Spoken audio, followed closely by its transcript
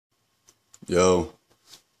Yo,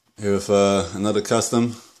 here with another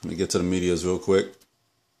custom. Let me get to the medias real quick.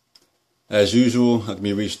 As usual, I can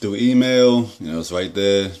be reached through email. It's right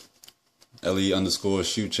there.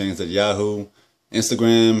 LE_shoechains at Yahoo.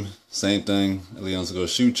 Instagram, same thing.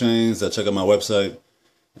 LE_shoechains. Check out my website.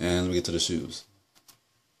 And let me get to the shoes.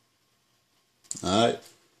 Alright.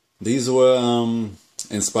 These were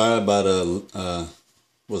inspired by the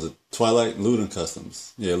Twilight Lunar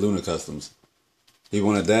Customs. Yeah, Lunar Customs. He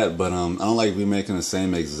wanted that, but I don't like remaking the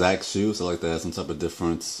same exact shoes. I like to have some type of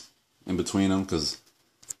difference in between them, because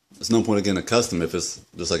there's no point in getting a custom if it's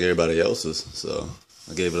just like everybody else's. So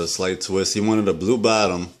I gave it a slight twist. He wanted a blue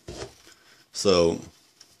bottom, so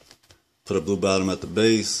put a blue bottom at the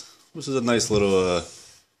base, which is a nice little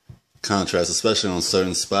contrast, especially on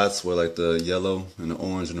certain spots where like the yellow and the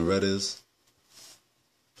orange and the red is.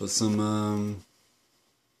 Put some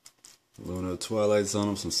Lunar Twilights on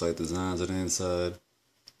them, some slight designs on the inside.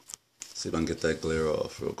 See if I can get that glare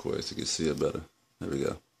off real quick so you can see it better. There we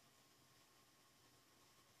go.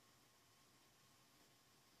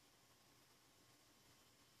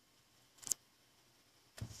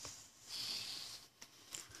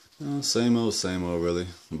 Same old really.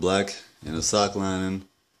 Black and a sock lining.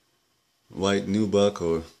 White nubuck,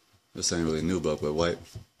 or this ain't really nubuck, but white,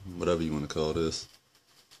 whatever you want to call this.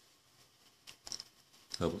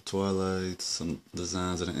 Couple Twilights, some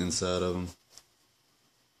designs on the inside of them.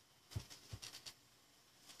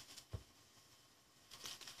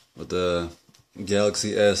 With the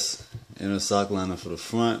Galaxy S inner sock liner for the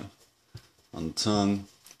front, on the tongue,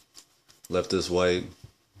 left this white,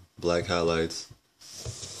 black highlights.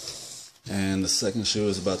 And the second shoe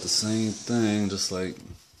is about the same thing, just like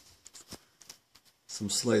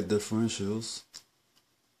some slight differentials.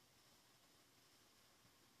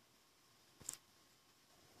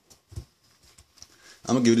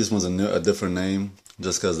 I'm gonna give these ones a different name,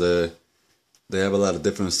 just because they have a lot of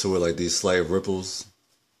difference to it, like these slight ripples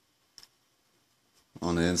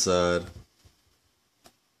on the inside.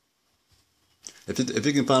 If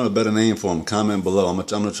you can find a better name for them, comment below. I'm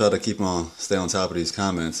gonna try to stay on top of these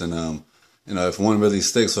comments, and if one really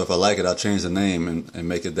sticks, or if I like it, I'll change the name and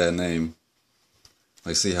make it that name.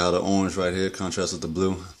 Like, see how the orange right here contrasts with the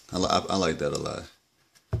blue? I like that a lot.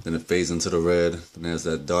 Then it fades into the red. Then there's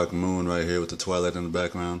that dark moon right here with the twilight in the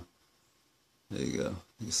background. There you go.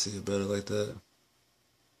 You can see it better like that.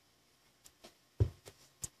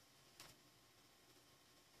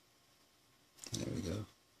 There we go.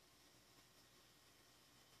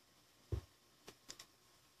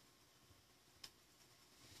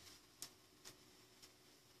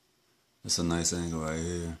 It's a nice angle right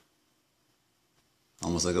here.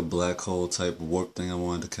 Almost like a black hole type warp thing I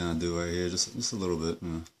wanted to kind of do right here, just a little bit.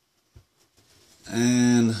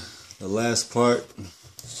 And the last part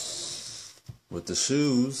with the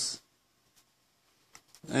shoes,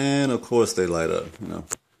 and of course they light up.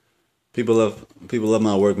 People love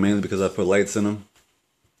my work mainly because I put lights in them.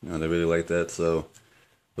 They really like that. So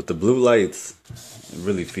with the blue lights, it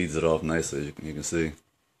really feeds it off nicely. You can see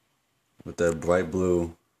with that bright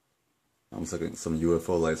blue, almost like some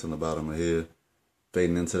UFO lights on the bottom of here,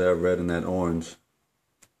 fading into that red and that orange,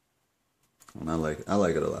 and I like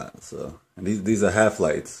it a lot. So, and these are half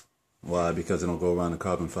lights. Why? Because they don't go around the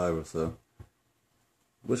carbon fiber. So,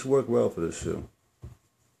 which work well for this shoe.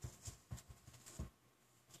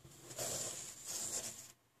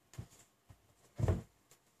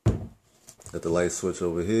 Got the light switch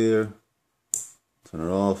over here. Turn it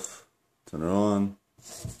off. Turn it on.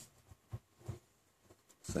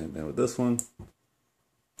 Same thing with this one.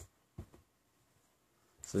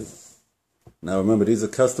 See? Now remember, these are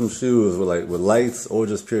custom shoes with lights or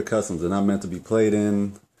just pure customs. They're not meant to be played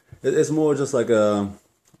in. It's more just like a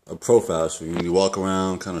profile shoe. You walk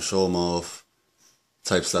around, kind of show them off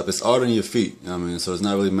type stuff. It's art on your feet, you know what I mean? So it's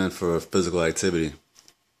not really meant for physical activity.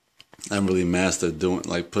 I haven't really mastered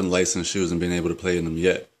putting lights in shoes and being able to play in them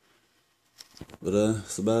yet. But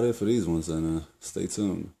that's about it for these ones, and stay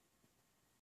tuned.